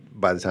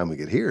by the time we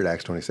get here at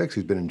Acts 26,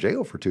 he's been in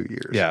jail for 2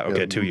 years. Yeah,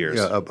 okay, 2 years.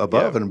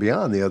 Above and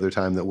beyond the other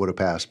time that would have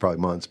passed probably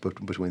months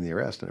between the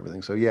arrest and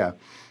everything. So, yeah.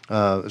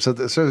 So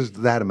there's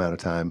that amount of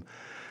time.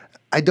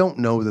 I don't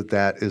know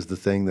that is the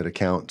thing that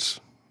accounts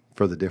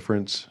for the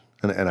difference.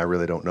 And I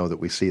really don't know that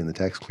we see in the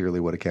text clearly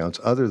what accounts,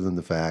 other than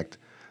the fact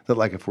that,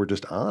 like, if we're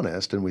just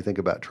honest and we think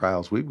about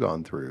trials we've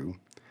gone through,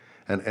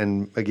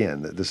 and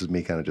again, this is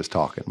me kind of just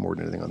talking more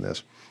than anything on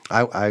this.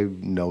 I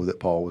know that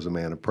Paul was a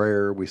man of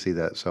prayer. We see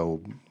that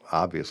so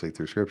obviously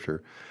through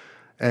Scripture.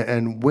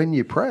 And when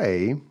you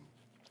pray,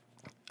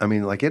 I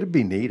mean, like, it'd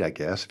be neat, I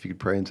guess, if you could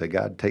pray and say,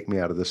 God, take me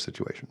out of this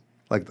situation.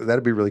 Like,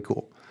 that'd be really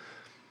cool.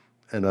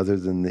 And other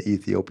than the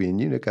Ethiopian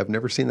eunuch, I've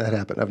never seen that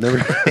happen. I've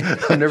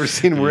never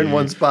seen we're in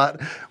one spot,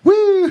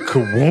 woo,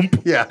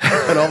 Ka-whoomp. yeah,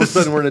 and all of a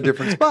sudden we're in a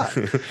different spot.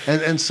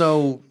 And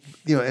so,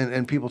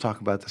 and people talk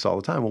about this all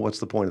the time. Well, what's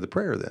the point of the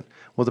prayer then?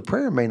 Well, the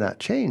prayer may not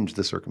change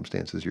the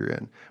circumstances you're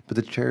in, but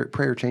the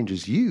prayer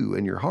changes you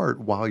and your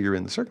heart while you're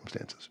in the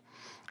circumstances.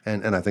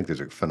 And I think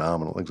there's a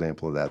phenomenal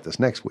example of that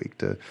this next week,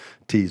 to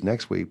tease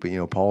next week.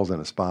 But, Paul's in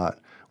a spot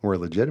where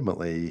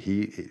legitimately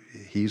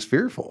he's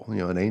fearful.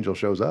 An angel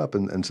shows up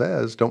and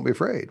says, don't be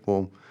afraid.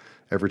 Well,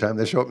 every time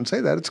they show up and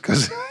say that, it's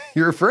because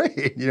you're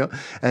afraid,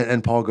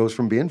 And Paul goes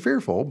from being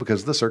fearful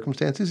because of the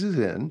circumstances he's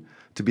in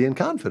to being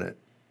confident.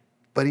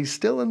 But he's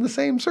still in the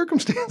same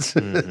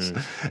circumstances.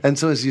 Mm-hmm. And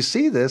so as you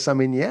see this, I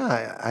mean,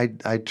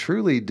 I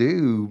truly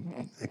do,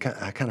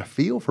 I kind of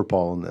feel for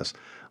Paul in this.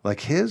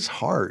 Like, his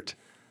heart,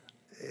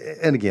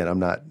 and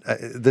again,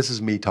 this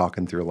is me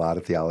talking through a lot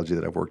of theology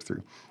that I've worked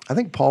through. I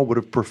think Paul would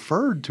have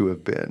preferred to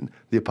have been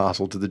the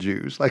apostle to the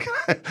Jews. Like,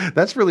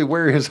 that's really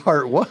where his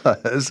heart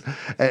was.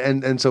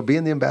 And so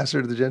being the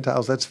ambassador to the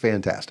Gentiles, that's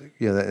fantastic.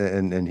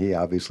 And he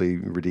obviously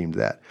redeemed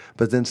that.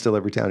 But then still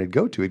every town he'd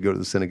go to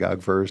the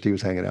synagogue first. He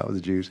was hanging out with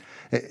the Jews.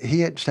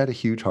 He just had a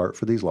huge heart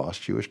for these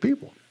lost Jewish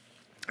people.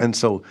 And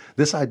so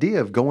this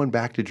idea of going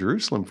back to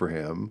Jerusalem for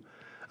him,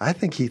 I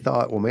think he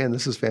thought, well, man,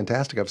 this is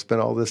fantastic. I've spent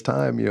all this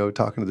time,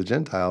 talking to the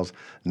Gentiles.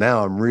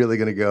 Now I'm really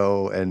going to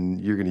go and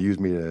you're going to use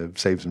me to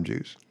save some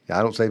Jews.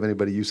 I don't save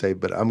anybody you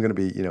save, but I'm going to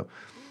be,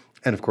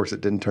 And of course,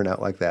 it didn't turn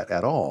out like that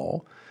at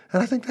all.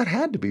 And I think that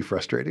had to be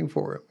frustrating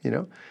for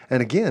him,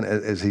 And again,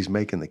 as he's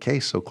making the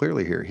case so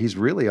clearly here, he's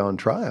really on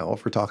trial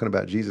for talking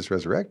about Jesus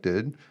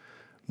resurrected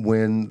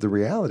when the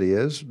reality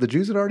is the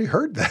Jews had already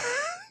heard that.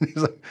 He's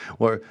like,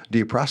 well, do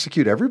you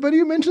prosecute everybody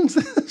who mentions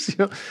this?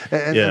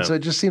 And so it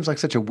just seems like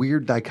such a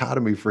weird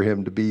dichotomy for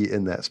him to be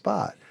in that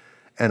spot.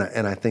 And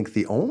I think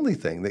the only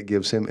thing that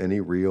gives him any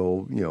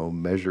real,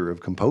 measure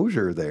of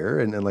composure there,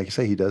 and like you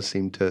say, he does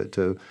seem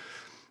to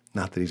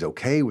not that he's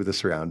okay with the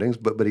surroundings,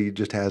 but he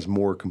just has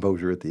more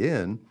composure at the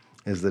end,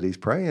 is that he's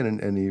praying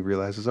and he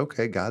realizes,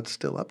 okay, God's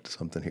still up to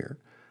something here.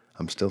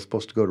 I'm still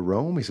supposed to go to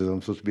Rome. He says,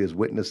 I'm supposed to be his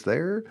witness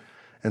there.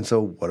 And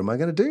so what am I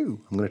going to do?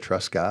 I'm going to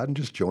trust God and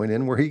just join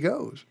in where he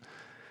goes.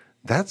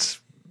 That's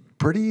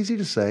pretty easy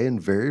to say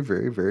and very,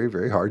 very, very,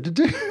 very hard to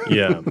do.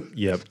 Yeah.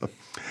 Yep.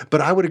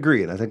 But I would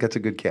agree, and I think that's a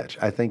good catch.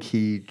 I think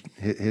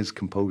his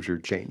composure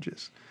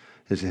changes.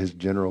 His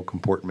general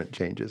comportment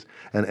changes.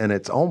 And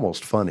it's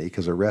almost funny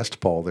because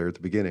arrest Paul there at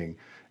the beginning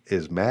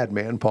is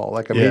madman Paul.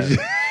 Like, I mean,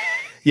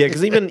 yeah,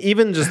 because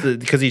even just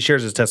because he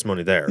shares his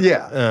testimony there.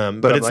 Yeah.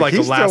 But it's like a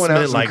he's last throwing out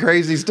minute, some like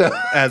crazy stuff.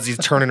 as he's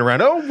turning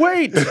around. Oh,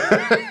 wait.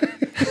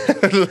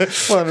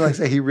 Well, I mean, like I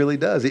say, he really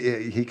does.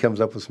 He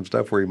comes up with some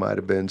stuff where he might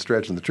have been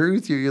stretching the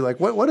truth. You're like,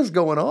 what is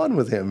going on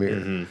with him here?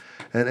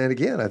 Mm-hmm. And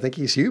again, I think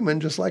he's human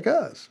just like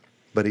us.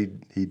 But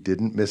he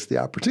didn't miss the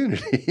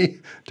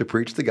opportunity to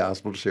preach the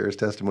gospel, to share his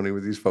testimony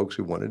with these folks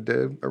who wanted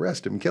to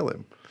arrest him, kill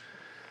him.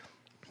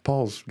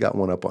 Paul's got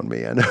one up on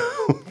me, I know.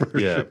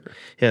 Yeah.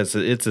 Yeah,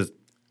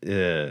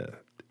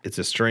 it's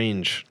a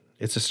strange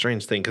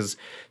thing because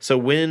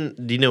when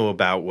do you know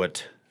about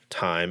what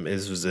time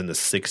was in the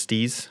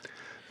 60s?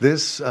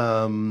 This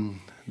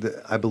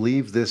I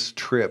believe this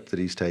trip that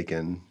he's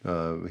taken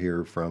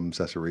here from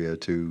Caesarea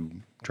to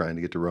trying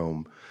to get to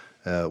Rome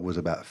was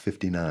about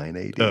 59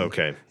 AD. Oh,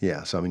 okay.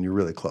 Yeah, so I mean you're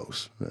really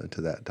close to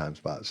that time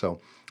spot.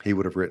 So he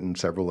would have written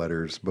several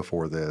letters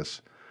before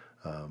this.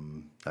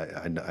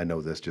 I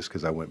know this just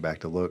because I went back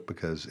to look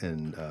because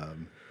in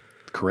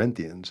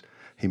Corinthians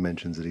he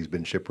mentions that he's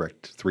been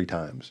shipwrecked 3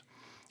 times,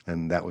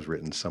 and that was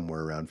written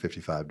somewhere around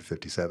 55 to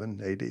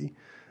 57 AD.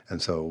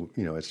 And so,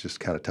 it's just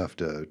kind of tough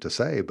to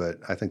say, but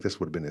I think this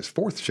would have been his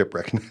 4th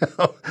shipwreck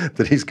now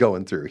that he's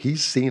going through.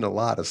 He's seen a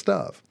lot of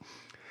stuff.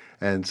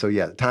 And so,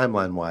 yeah,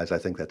 timeline-wise, I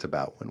think that's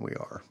about when we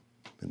are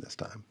in this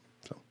time.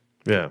 So,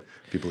 yeah.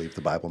 If you believe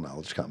the Bible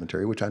knowledge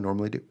commentary, which I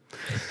normally do.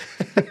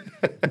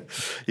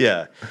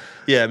 Yeah.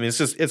 Yeah, I mean,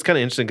 it's kind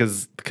of interesting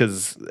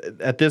because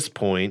at this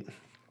point,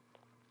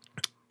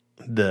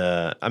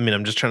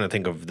 I'm just trying to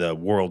think of the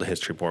world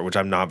history part, which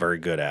I'm not very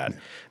good at,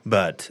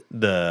 but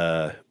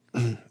the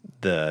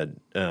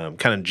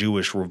kind of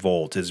Jewish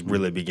revolt is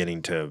really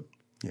beginning to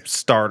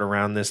start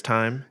around this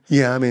time.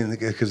 Yeah, I mean,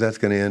 because that's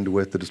going to end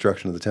with the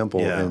destruction of the temple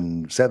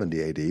in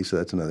 70 AD, so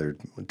that's another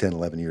 10,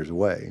 11 years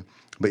away.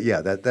 But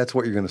yeah, that's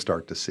what you're going to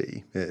start to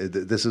see.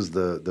 This is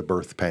the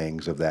birth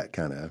pangs of that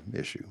kind of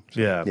issue.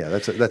 So, yeah,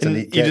 that's a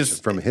neat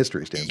catch from a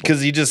history standpoint.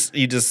 Because you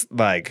just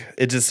like,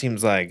 it just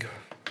seems like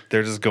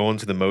they're just going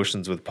through the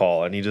motions with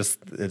Paul, and it just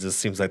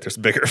seems like there's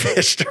bigger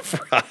fish to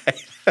fry.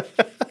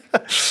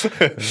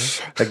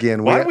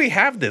 Again, why do we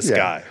have this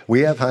guy?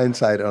 We have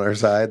hindsight on our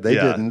side. They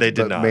didn't. They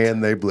did not.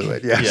 Man, they blew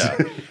it.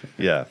 Yes.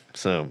 Yeah.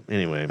 So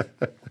anyway,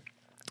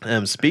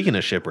 speaking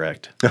of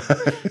shipwrecked,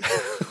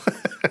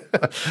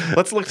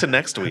 let's look to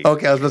next week.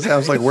 Okay, I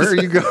was like, where are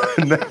you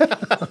going now?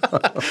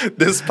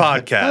 This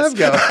podcast.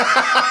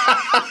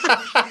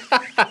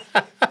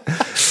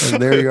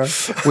 And there you are.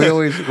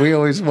 We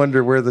always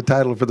wonder where the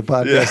title for the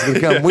podcast is going to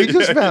come. We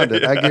just found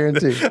it, I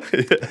guarantee.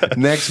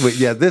 Next week,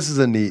 this is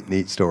a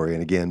neat story.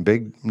 And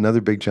again,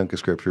 another big chunk of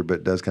scripture, but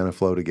it does kind of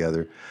flow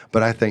together.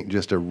 But I think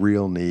just a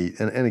real neat,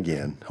 and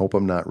again, hope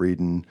I'm not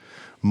reading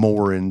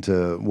more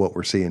into what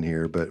we're seeing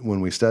here. But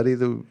when we study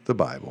the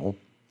Bible,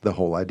 the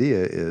whole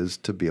idea is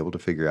to be able to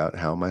figure out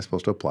how am I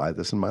supposed to apply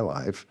this in my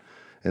life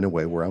in a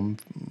way where I'm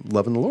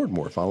loving the Lord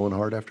more, following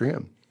hard after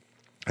him.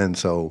 And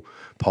so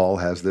Paul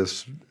has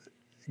this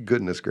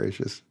goodness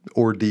gracious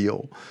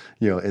ordeal,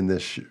 in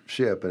this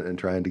ship and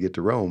trying to get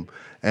to Rome.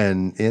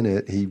 And in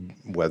it, he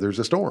weathers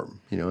a storm,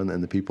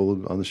 and the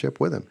people on the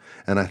ship with him.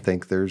 And I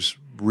think there's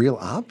real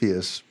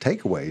obvious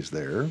takeaways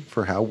there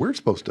for how we're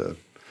supposed to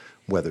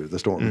weather the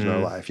storms in our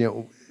life.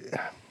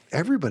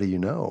 Everybody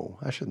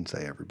I shouldn't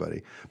say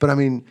everybody, but I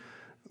mean,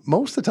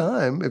 most of the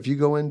time, if you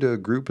go into a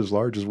group as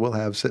large as we'll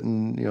have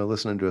sitting,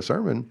 listening to a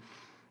sermon,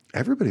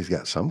 everybody's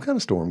got some kind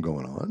of storm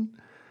going on.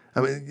 I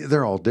mean,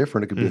 they're all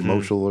different. It could be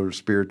emotional or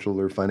spiritual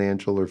or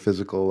financial or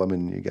physical. I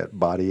mean, you got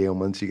body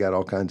ailments, you got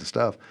all kinds of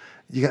stuff.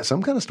 You got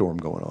some kind of storm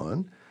going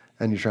on,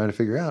 and you're trying to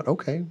figure out,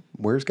 okay,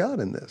 where's God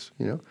in this?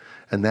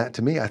 And that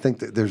to me, I think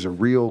that there's a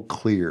real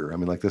clear. I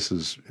mean, like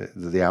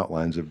the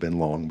outlines have been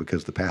long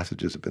because the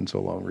passages have been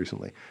so long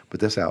recently. But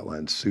this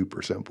outline's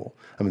super simple.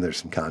 I mean, there's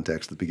some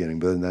context at the beginning,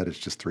 but then that is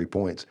just 3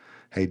 points.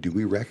 Hey, do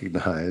we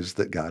recognize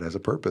that God has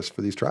a purpose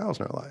for these trials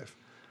in our life?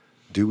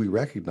 Do we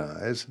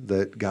recognize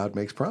that God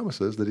makes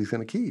promises that he's going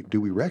to keep? Do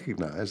we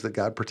recognize that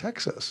God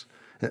protects us?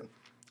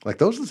 Like,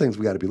 those are the things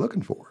we got to be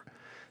looking for.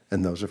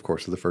 And those, of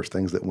course, are the first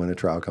things that when a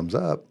trial comes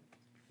up,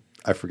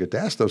 I forget to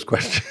ask those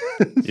questions.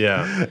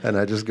 Yeah. And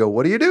I just go,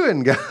 what are you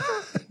doing, God?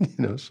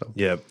 So.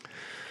 Yeah.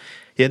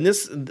 Yeah, and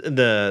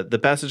the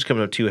passage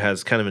coming up too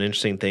has kind of an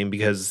interesting thing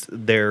because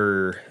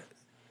the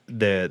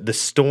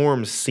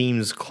storm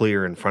seems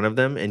clear in front of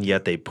them, and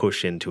yet they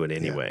push into it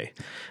anyway.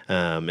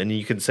 Yeah. And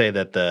you can say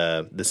that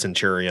the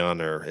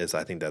centurion,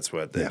 I think that's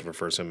what they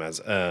refers to him as,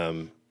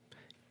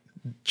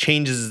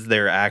 changes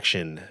their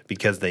action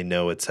because they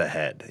know it's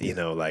ahead.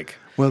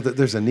 Well,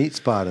 there's a neat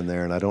spot in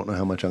there, and I don't know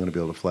how much I'm going to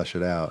be able to flesh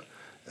it out.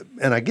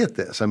 and I get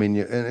this. I mean,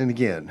 and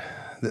again,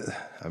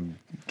 I'm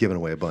giving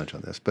away a bunch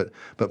on this, but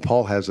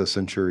Paul has a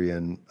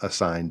centurion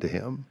assigned to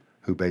him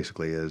who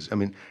basically is, I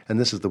mean, and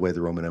this is the way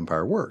the Roman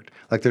Empire worked.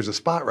 Like there's a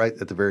spot right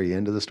at the very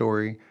end of the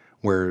story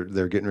where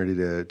they're getting ready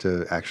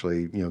to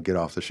actually, get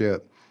off the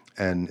ship.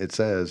 And it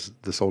says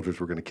the soldiers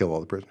were going to kill all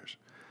the prisoners.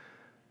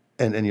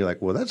 And you're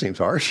like, well, that seems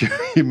harsh.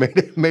 You made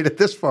it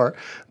this far.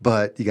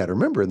 But you got to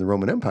remember, in the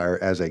Roman Empire,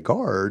 as a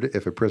guard,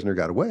 if a prisoner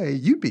got away,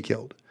 you'd be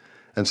killed.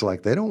 And so,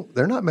 like, they're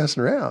not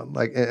messing around.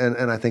 Like,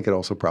 and I think it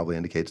also probably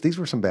indicates these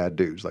were some bad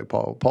dudes. Like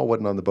Paul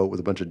wasn't on the boat with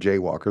a bunch of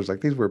jaywalkers.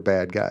 Like, these were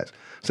bad guys.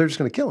 So they're just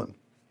going to kill him.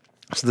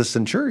 So the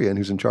centurion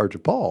who's in charge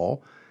of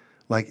Paul,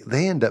 like,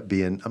 they end up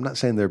being, I'm not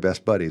saying they're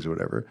best buddies or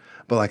whatever,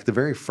 but like the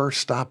very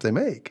first stop they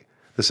make,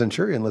 the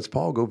centurion lets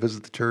Paul go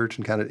visit the church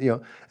and kind of,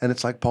 and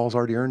it's like Paul's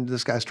already earned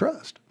this guy's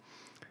trust.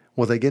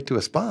 Well, they get to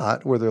a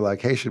spot where they're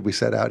like, hey, should we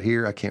set out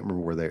here? I can't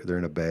remember where they're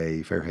in a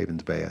bay,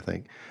 Fairhaven's Bay, I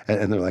think.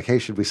 And they're like, hey,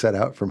 should we set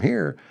out from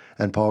here?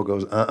 And Paul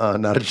goes,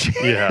 not a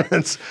chance. Yeah.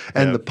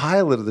 And the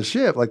pilot of the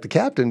ship, like the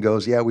captain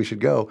goes, yeah, we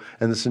should go.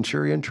 And the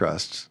centurion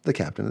trusts the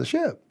captain of the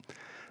ship.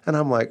 And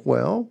I'm like,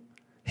 well,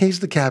 he's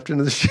the captain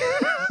of the ship.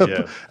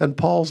 Yeah. And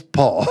Paul's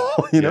Paul,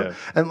 Yeah.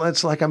 And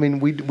it's like, I mean,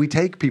 we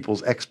take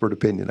people's expert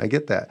opinion. I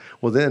get that.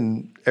 Well,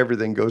 then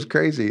everything goes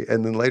crazy.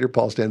 And then later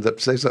Paul stands up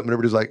to say something and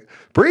everybody's like,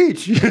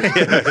 preach.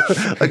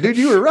 Like, dude,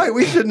 you were right.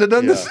 We shouldn't have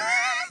done this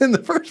in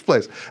the first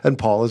place. And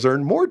Paul has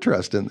earned more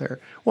trust in there.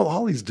 Well,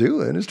 all he's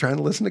doing is trying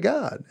to listen to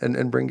God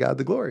and bring God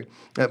the glory.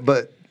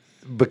 But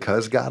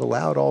because God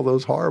allowed all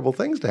those horrible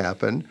things to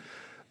happen,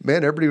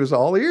 man, everybody was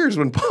all ears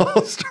when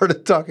Paul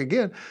started talking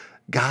again.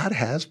 God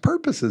has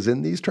purposes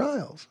in these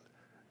trials.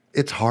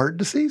 It's hard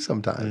to see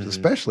sometimes,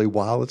 especially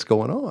while it's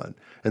going on.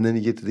 And then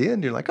you get to the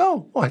end, you're like,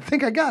 oh, I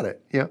think I got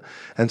it.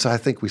 And so I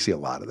think we see a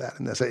lot of that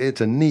in this. It's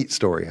a neat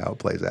story how it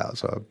plays out.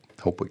 So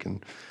I hope we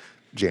can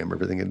jam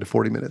everything into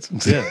 40 minutes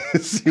and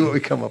see what we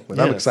come up with.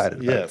 I'm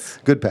excited about it.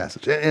 Good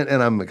passage.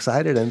 And I'm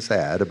excited and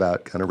sad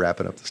about kind of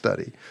wrapping up the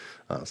study.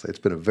 Honestly,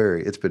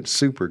 it's been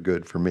super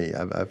good for me.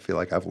 I feel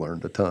like I've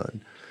learned a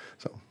ton.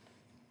 So,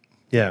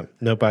 yeah,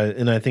 nope.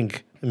 I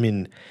think,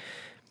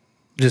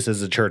 just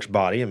as a church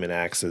body,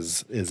 Acts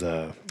is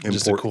a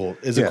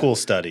cool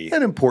study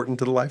and important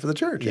to the life of the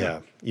church.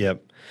 Yeah.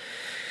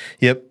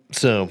 Yep.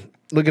 So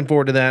looking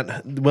forward to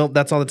that. Well,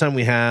 that's all the time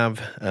we have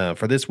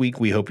for this week.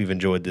 We hope you've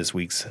enjoyed this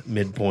week's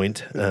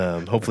midpoint.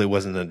 Hopefully, it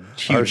wasn't a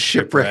huge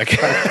shipwreck.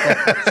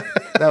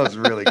 That was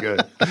really good.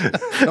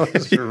 That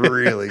was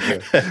really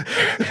good.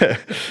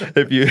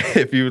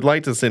 If you would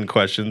like to send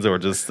questions or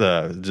just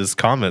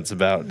comments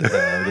about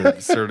the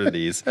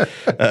absurdities,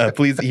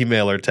 please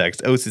email or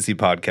text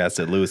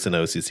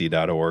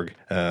occpodcast@lewisandocc.org,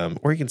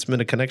 or you can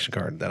submit a connection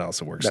card. That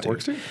also works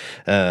too.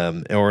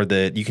 Or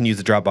you can use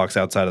the Dropbox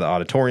outside of the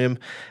auditorium.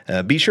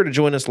 Be sure to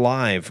join us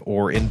live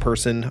or in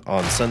person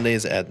on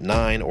Sundays at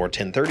 9 or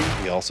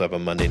 10:30. We also have a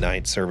Monday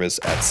night service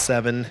at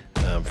 7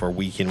 for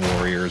weekend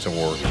warriors,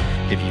 or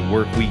if you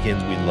work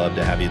weekends, we'd love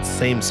to have you at the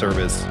same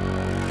service.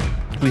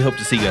 We hope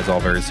to see you guys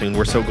all very soon.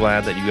 We're so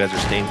glad that you guys are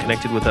staying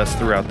connected with us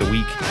throughout the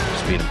week,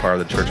 just being a part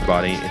of the church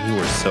body, and you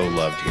are so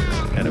loved here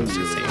at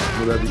OCC.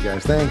 We love you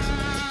guys. Thanks.